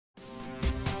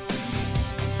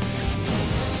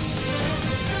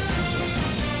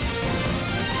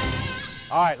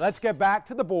All right, let's get back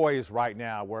to the boys right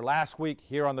now, where last week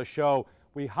here on the show,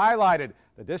 we highlighted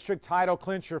the district title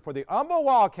clincher for the Humboldt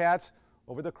Wildcats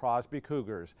over the Crosby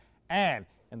Cougars. And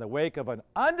in the wake of an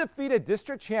undefeated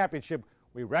district championship,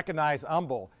 we recognize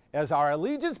Humboldt as our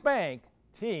Allegiance Bank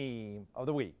Team of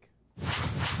the Week.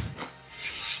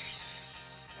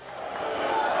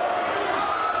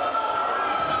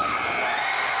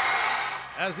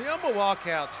 As the Humboldt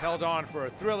Wildcats held on for a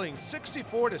thrilling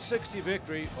 64-60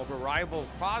 victory over rival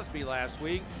Crosby last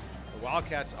week, the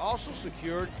Wildcats also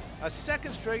secured a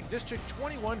second straight District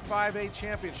 21 5A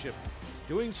championship,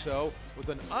 doing so with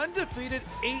an undefeated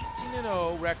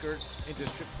 18-0 record in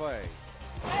district play.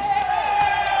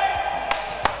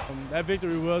 That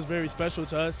victory was very special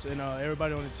to us and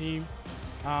everybody on the team.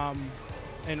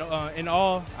 In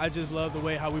all, I just love the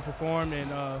way how we performed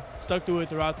and stuck through it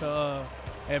throughout the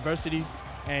adversity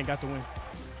and got the win.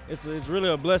 It's really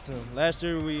a blessing. Last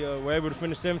year we were able to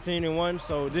finish 17-1,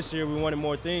 so this year we wanted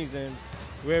more things, and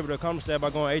we were able to accomplish that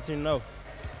by going 18-0.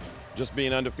 Just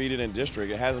being undefeated in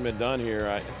district, it hasn't been done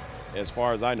here, as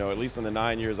far as I know, at least in the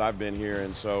 9 years I've been here.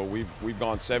 And so we've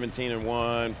gone 17-1,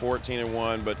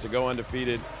 14-1, but to go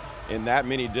undefeated in that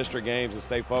many district games and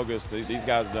stay focused, these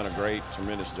guys have done a great,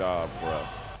 tremendous job for us.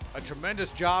 A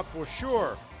tremendous job for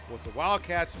sure, with the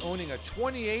Wildcats owning a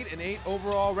 28-8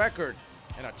 overall record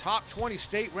and a top 20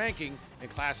 state ranking in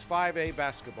Class 5A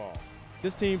basketball.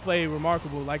 This team played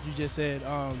remarkable, like you just said.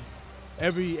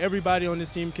 Everybody on this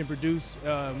team can produce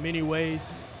many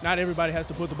ways. Not everybody has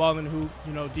to put the ball in the hoop,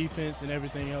 you know, defense and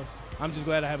everything else. I'm just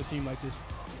glad I have a team like this.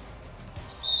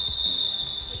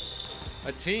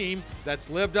 A team that's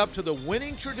lived up to the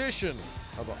winning tradition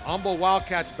of a Humboldt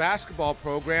Wildcats basketball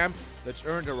program that's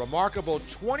earned a remarkable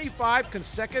 25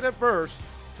 consecutive berths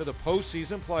to the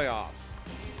postseason playoffs.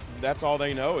 That's all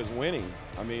they know is winning.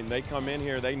 I mean, they come in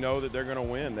here, they know that they're going to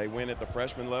win. They win at the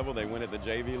freshman level, they win at the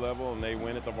JV level, and they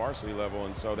win at the varsity level.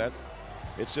 And so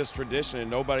it's just tradition,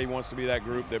 and nobody wants to be that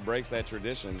group that breaks that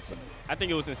tradition. So I think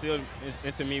it was instilled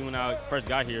into me when I first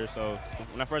got here. So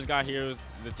when I first got here,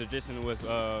 the tradition was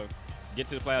get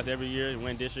to the playoffs every year,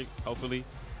 win district, hopefully,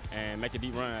 and make a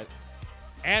deep run.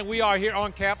 And we are here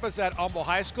on campus at Humboldt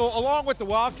High School. Along with the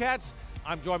Wildcats,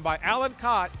 I'm joined by Alan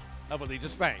Cott of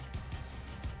Allegiance Bank.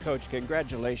 Coach,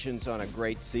 congratulations on a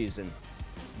great season.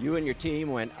 You and your team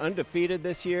went undefeated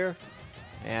this year,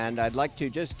 and I'd like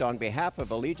to just on behalf of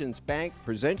Allegiance Bank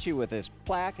present you with this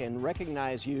plaque and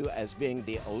recognize you as being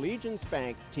the Allegiance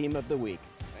Bank Team of the Week.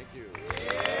 thank you.